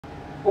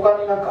他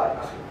に何かあり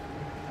ます？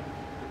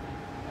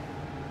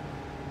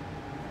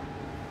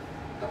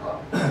なんか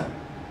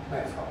な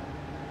いですか？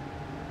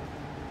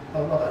ま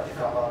だ時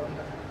間があるん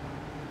だけ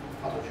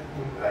ど、あと10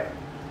分ぐらい。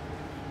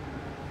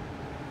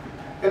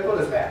で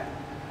すね、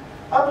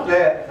後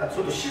でち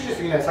ょっと7時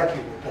過ぎない、さっき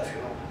言ったんですけ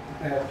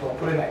ど、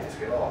取れないんです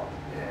けど、も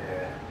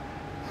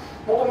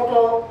とも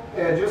と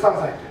13歳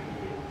の時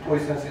に統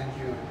一戦線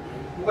義勇軍に、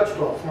僕はちょっ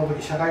とその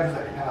時社会部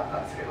隊でいなかった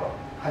んですけど、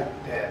入っ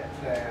て、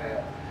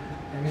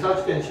三沢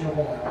地点西の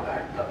方まで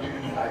入ったとい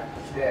うのが入っ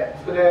てきて、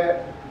それ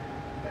で、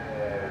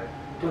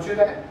途中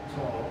でね、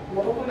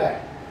もともと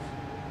ね、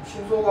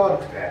心臓が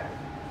悪くて、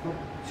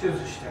手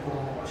術して子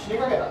供の頃死に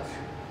かけたんです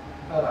よ。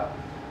だから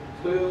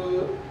そうい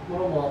うも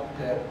のもあっ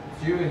て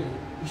自由に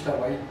生きた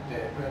方がいいっ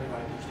て親に言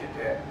われて生きて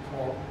て、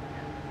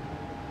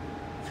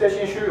精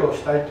神修養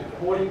したいってい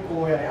う法輪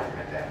功をやり始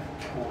めて、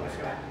ここで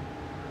すよね。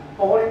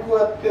法輪功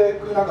をやって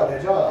いく中で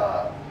じゃ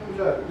あ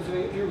別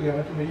に義勇軍や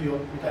めてもいいよ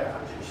みたいな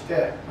感じにし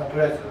て、とり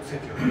あえず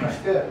席を出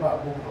して、僕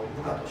の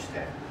部下とし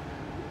て、い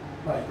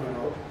ろい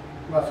ろ、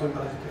そういう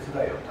形で手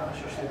伝いよって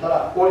話をしてた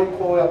ら、法輪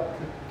功をやっ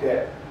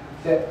て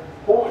て、で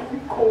法輪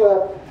功をや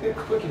ってい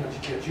く時の時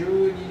期は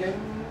12年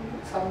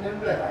3年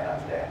ぐらい前な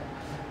んで、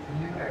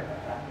2年ぐらい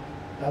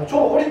かな、ちょ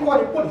うど法輪功が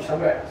日本に来た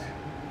ぐらいなんですよ。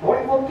法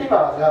輪功って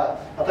今じゃあ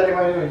当たり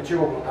前のように中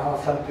国の弾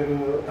圧されて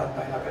る団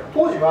体だけど、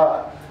当時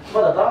は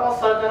まだ弾圧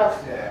されてな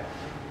くて、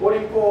法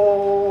輪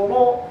功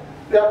の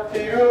やっ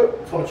ている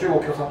その中国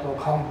共産党の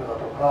幹部だ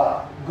と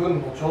か軍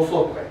の上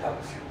層部がいたん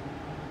ですよ、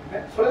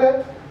ね、それ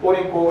で法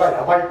輪功が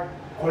やばい、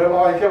これ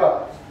ままいけ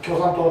ば共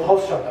産党を倒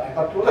しちゃうんじゃない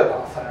かってことで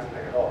弾圧されるんだ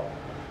けど、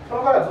そ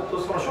の彼はずっ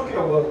とその初期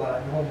の頃か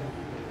ら日本にいる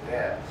ん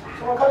で、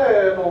その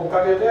彼のお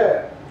かげ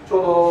でちょ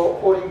う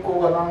ど法輪功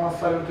が弾圧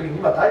される時に、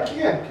今大紀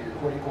元っていう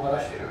法輪功が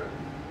出している、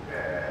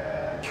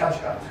機関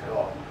紙があるんですけ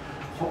ど、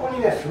そこに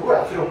ねすごい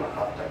圧力が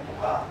かかったりと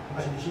か、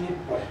昔西日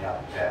本にあ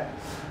って、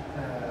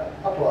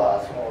あと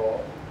はそ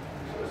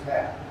うです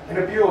ね、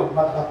 NPO に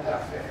まだなってな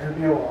くて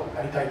NPO に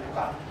なりたいと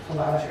か、そん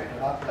な話がいろい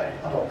ろあったり、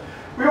あと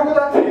右翼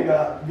団体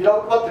がビラ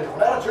を配ってて、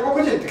これは中国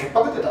人って潔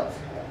白ってたんで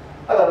すよね。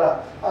だから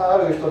あ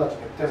る人たち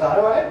が言ってさ、あ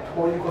れはね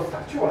法輪功って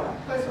中国の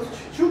反対する組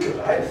織、宗教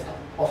じゃないですと、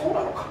あそう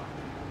なのか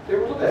とい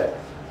うことで、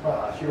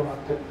広まっ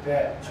ていっ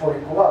て、法輪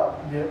功は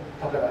例え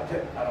ば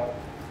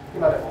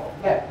今でも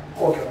ね、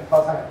皇居の一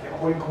般参賀って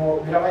法輪功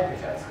をビラまいてる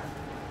じゃないですか。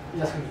い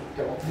ざすぐに行っ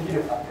てもできるよ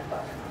うになってった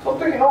んですけど、そ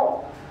の時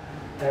の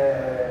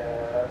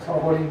その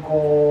法輪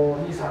功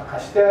に参加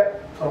して、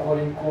その法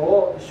輪功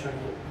を一緒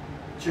に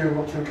中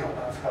共の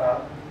弾圧から、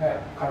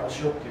解放し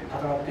ようっていう戦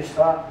ってき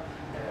た、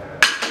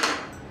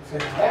先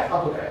生ね、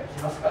後で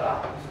来ますか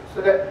ら、そ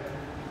れで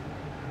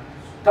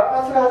弾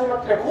圧が始ま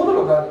ってね、行動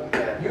力があるんで、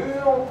ニュー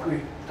ヨーク行っ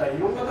たり、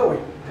いろんなとこ行っ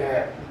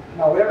て、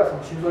親がそ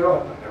の心臓弱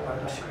かったんでお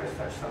金出してくれて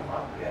たりしたのも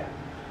あっ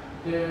て、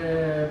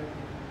で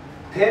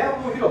天安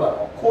門広場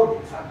の抗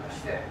議に参加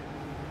して、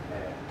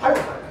逮捕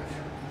されたんで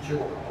すよ、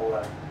中国の公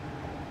安に。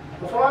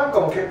そのなんか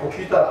も結構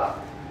聞いたら、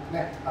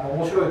ね、面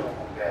白いと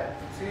思うんで、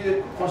次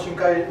で懇親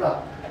会、行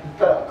っ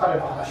たら彼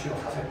の話を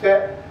させ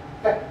て、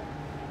ね、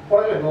こ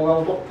れで動画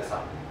を撮って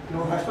さ、い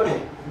ろんな人に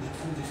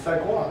実際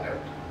こうなんだよ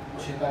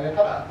と教えてあげ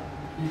たら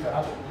いいか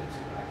なと思ってるんです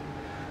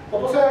け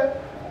どね。どうせ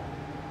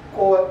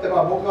こうやって、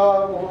僕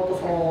がもとも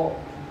と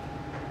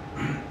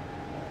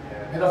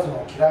目立つ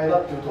の嫌いだ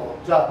っていうと、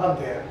じゃあなん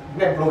で、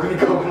ね、ブログに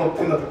広告載っ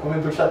てんだとコメ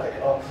ント来ちゃったけ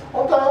ど、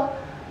本当は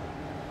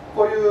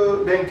こうい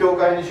う勉強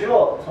会にし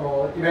ろ、そ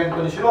のイベン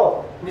トにし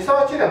ろ、三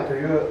沢知念と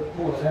いう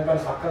僕の先輩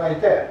の作家がい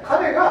て、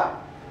彼が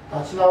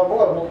立ち直る、僕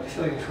が戻ってき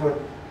た時にすごい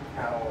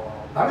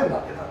ダメにな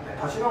ってたんで、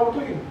立ち直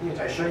る時に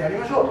じゃあ一緒にやり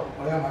ましょうと、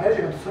俺がマネー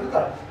ジメントするか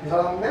ら三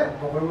沢さんね、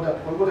こういうことやっ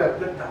てこういうことやっ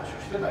てって話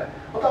をしてたり、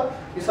また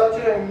三沢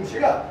知念氏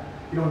が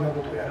いろんな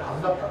ことをやるは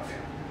ずだったんです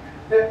よ。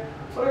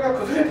でそれが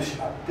崩れてし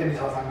まって、三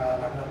沢さんが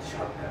亡くなってし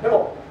まって、で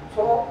も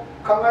その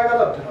考え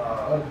方っていうの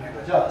は悪くないか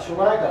ら、じゃあしょ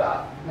うがないか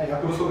ら、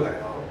役不足だけ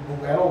ど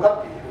僕がやろう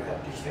かっていうやっ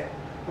てきて、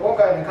今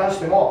回に関し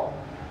ても、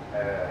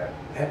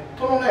ネッ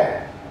トの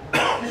ね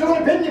非常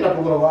に便利な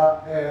ところ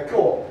は、今日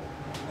こ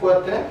うや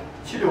ってね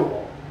資料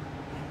を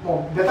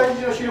もうベタ記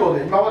事の資料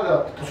で、今までだ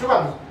って図書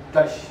館に行っ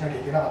たりしなきゃ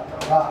いけなかっ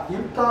たのがイ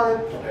ンター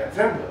ネットで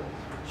全部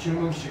新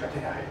聞記事が手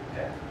に入って、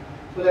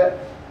それで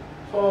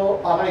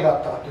何があ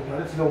ったかっていうのを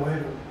列で覚え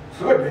る、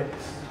すごい便利で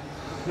す。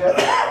で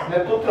ネ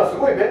ットっていうのはす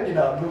ごい便利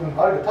な部分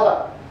があるけど、た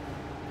だ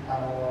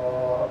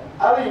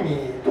ある意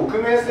味匿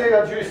名性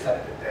が重視され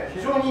てて、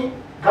非常に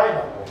害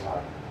な部分がある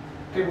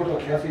っていうこと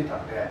が気がついた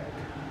んで、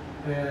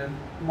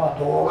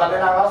動画で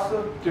流す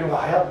っていうの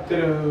が流行って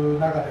る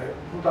中で、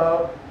本当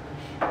は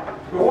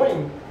不本意、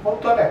本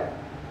当はね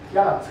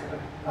嫌なんですけどね、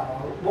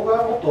僕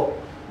はもっ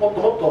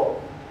と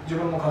自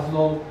分の活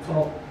動、そ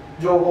の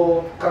情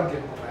報関係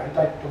のことをやり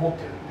たいと思っ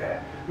てるんで、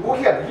動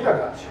きができなく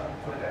なってしまう、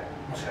これで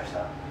もしかした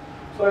ら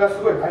それが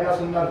すごいマイナス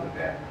になるん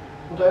で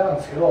本当は嫌なん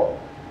ですけど、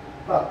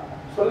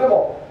それで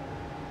も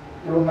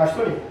いろんな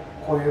人に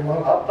こういうも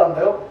のがあったん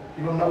だよ、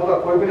いろんなことが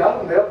こういうふうにあ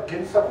るんだよ、現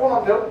実はこうな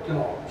んだよっていう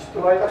のを知って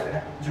もらいたくて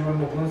ね、自分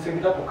の分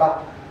析だと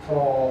か、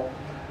後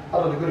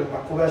で来る、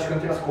小林君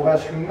といいます、小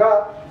林君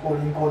が法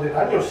輪功で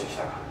何をしてき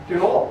たかっていう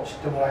のを知っ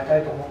てもらいた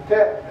いと思って、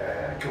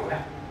今日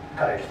ね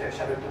彼に来て喋っ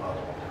てもらおう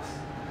と思って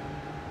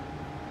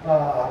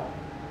ま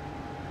す。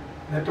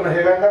ネットの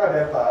弊害の中で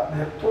やっぱ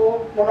ネッ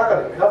トの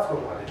中で目立つこ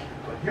とができる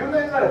と有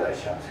名になれたり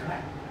しちゃうんですよね。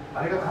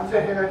あれが完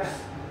全弊害で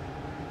す。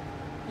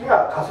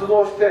今活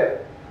動し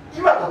て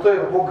今例え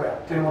ば僕がや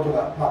ってること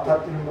がや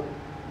ってるこ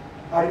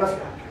とありますよ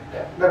っ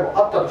てでも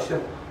あったとして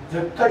も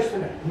絶対人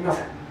には言いま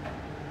せん。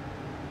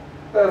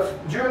だから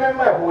10年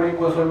前法輪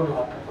功でそういうことが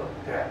あったこ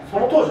とだってそ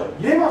の当時は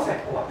言えません。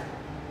怖くて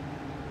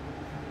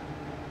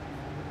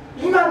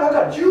今だか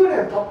ら10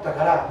年経った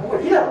からも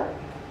ういいだろう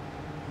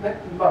ね、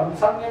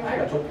3年前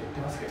がちょっと言って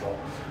ますけどっ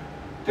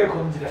ていう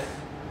感じです。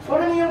そ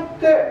れによっ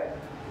て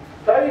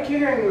大期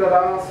限が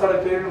弾圧され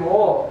ているの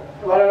を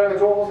我々が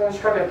情報戦仕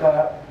掛け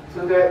た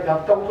それでや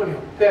ったことによ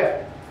っ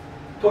て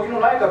時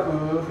の内閣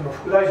府の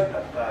副大臣だ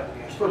った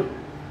人間一人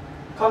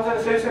完全に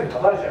政権に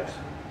立たれちゃいまし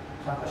た。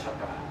参加しちゃっ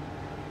たから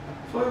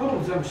そういうこと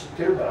も全部知っ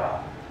てるか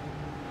ら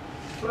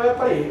それはやっ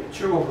ぱり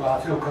中国が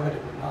圧力かけて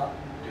くるなっ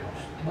ていうのを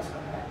知ってます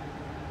からね。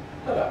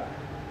ただ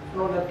そ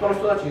のネットの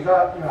人たち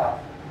が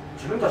今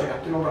自分たちがやっ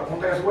てることはこん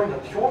だけすごいんだっ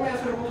て表明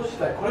すること自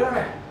体これが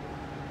ね、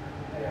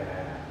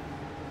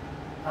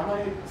あま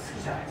り好き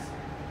じゃないです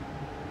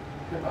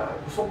ね。やっぱ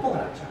嘘っぽく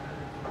なっちゃ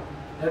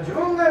う。自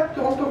分がやって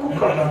本当に国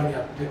家のために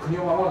やって国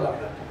を守るため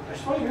だってこ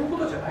とは人に言うこ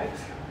とじゃないで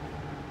すよ。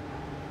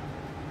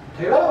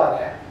手柄は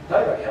ね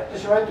誰かにやって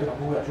しまえっていうのは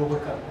僕ら情報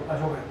機関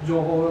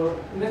情報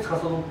ね司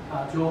る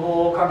情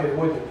報関係で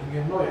動いてる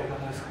人間のやり方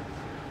ですから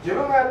自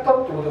分がやった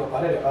ってことが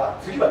バレれば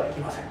次はでき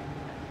ません。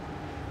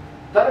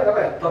誰か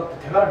がやったっ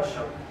て手柄にしち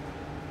ゃう。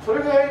そ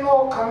れぐらい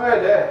の考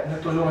えでネ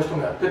ット上の人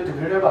もやってって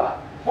くれれば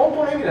本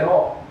当の意味で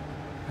の、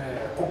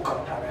国家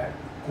のため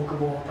国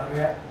防のた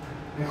め、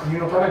国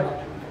のためになっ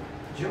てくる。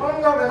自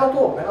分が目立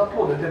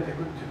とうで出てい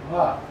くっていうの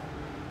は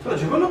それは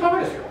自分のた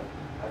めですよ。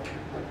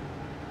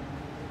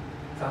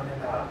残念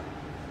ながら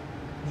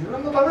自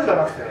分のためじゃ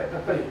なくてや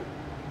っぱり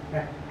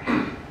ね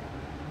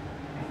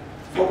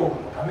祖国の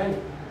ために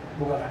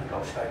僕は何か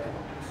をしたいと思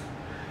っ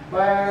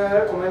てま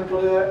す。前コメン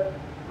トで、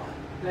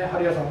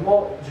針谷さん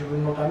も自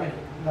分のために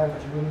何か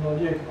自分の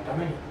利益のた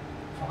めに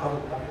その家族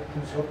のためにやって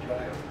るんですよって言わ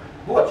れるけど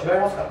僕は違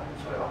いますから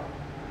それは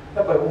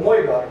やっぱり思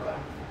いがあるか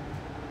ら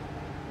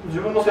自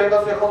分の生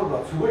活や家族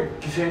はすごい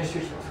犠牲にし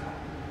てきてますか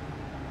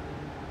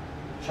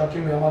ら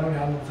借金も山のように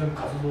あるのも全部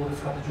活動で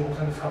使って情報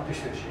戦で使って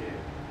きてるし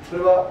そ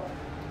れは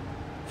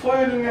そう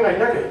いう人間がい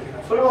なきゃいけ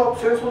ない。それは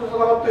戦争で戦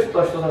ってき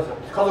た人たちだ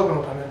って家族の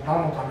ため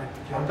何のためっ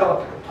てやりた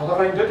かったけど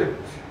戦いに出てるん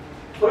ですよ。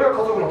それが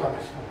家族のため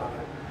人のため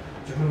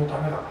自分の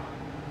ためだから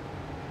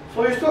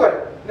そういう人が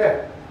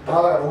ねた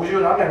かだか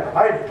60何年か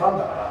前にいたん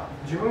だから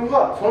自分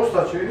はその人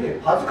たちに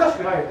恥ずかし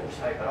くないようにし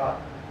たいから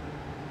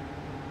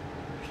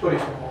一人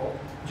その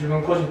自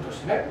分個人と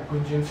してね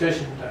軍人精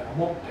神みたいな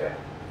のを持って、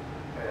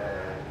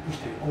生き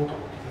ていこうと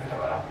思って決めた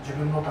から自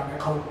分のため家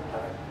族の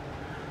ため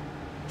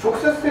直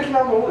接的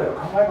なものでは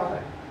考えませ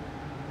ん。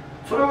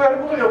それをや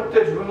ることによって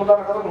自分のた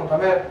め家族のた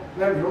め、い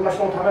ろんな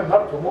人のためにな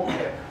ると思っ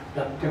て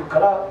やっていくか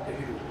らで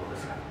きること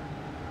ですから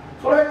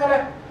その辺が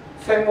ね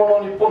戦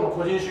後の日本の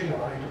個人主義の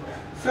悪いところ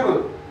です。す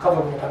ぐ家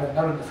族のために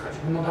なるんですか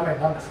自分のために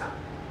なるんですか。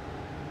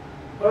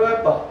これはや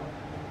っぱ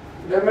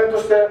連綿と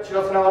して血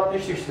がつながって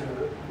生きてきてる、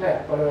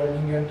我々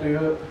人間とい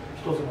う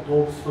一つの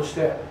動物とし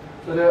て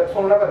それで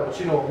その中でも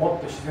知能を持っ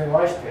て自然を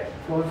愛して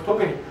そういう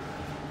特に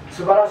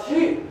素晴らし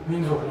い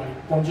民族の日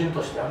本人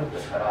としてあるんで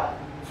すから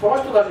そ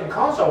の人たちに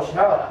感謝をし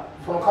ながら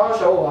その感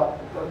謝を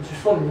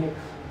子孫に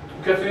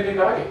受け継いでい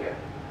かなきゃいけない。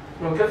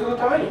その受け継ぐ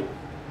ために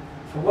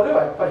そこで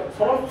はやっぱり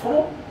そ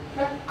の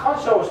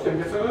感謝をして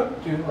受け継ぐっ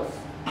ていうのが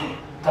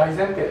大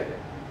前提で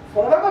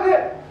その中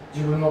で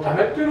自分のた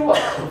めっていうのは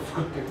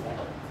作っていくもの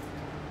だ。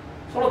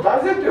その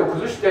大前提を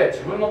崩して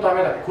自分のた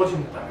めだけ個人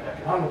のためだ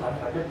け何のため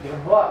だけっていう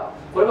のは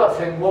これは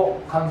戦後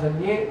完全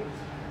に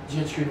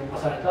GHQ に侵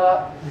され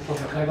た日本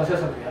の海外政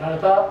策でやられ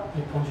た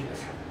日本人で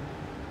すよ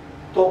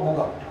と僕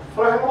は思ってます。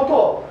その辺のこと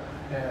を、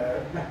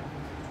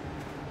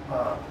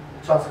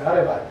チャンスがあ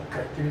れば一回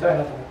言ってみたい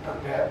なと思った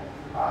んで、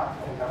こ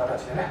んな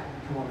形でね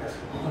表明す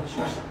ることにし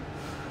ました。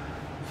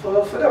そ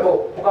れでは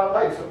もう他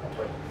ないですよ本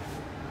当に。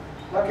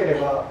なけれ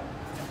ば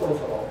そろ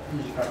そろい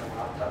い時間にも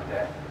なったんで、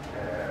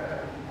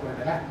こ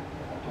れでね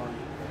本当に、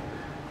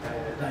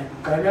第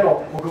1回目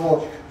の国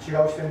防塾違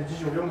う視点で辞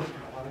書を読むっていう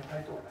のを終わりた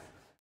いと思います。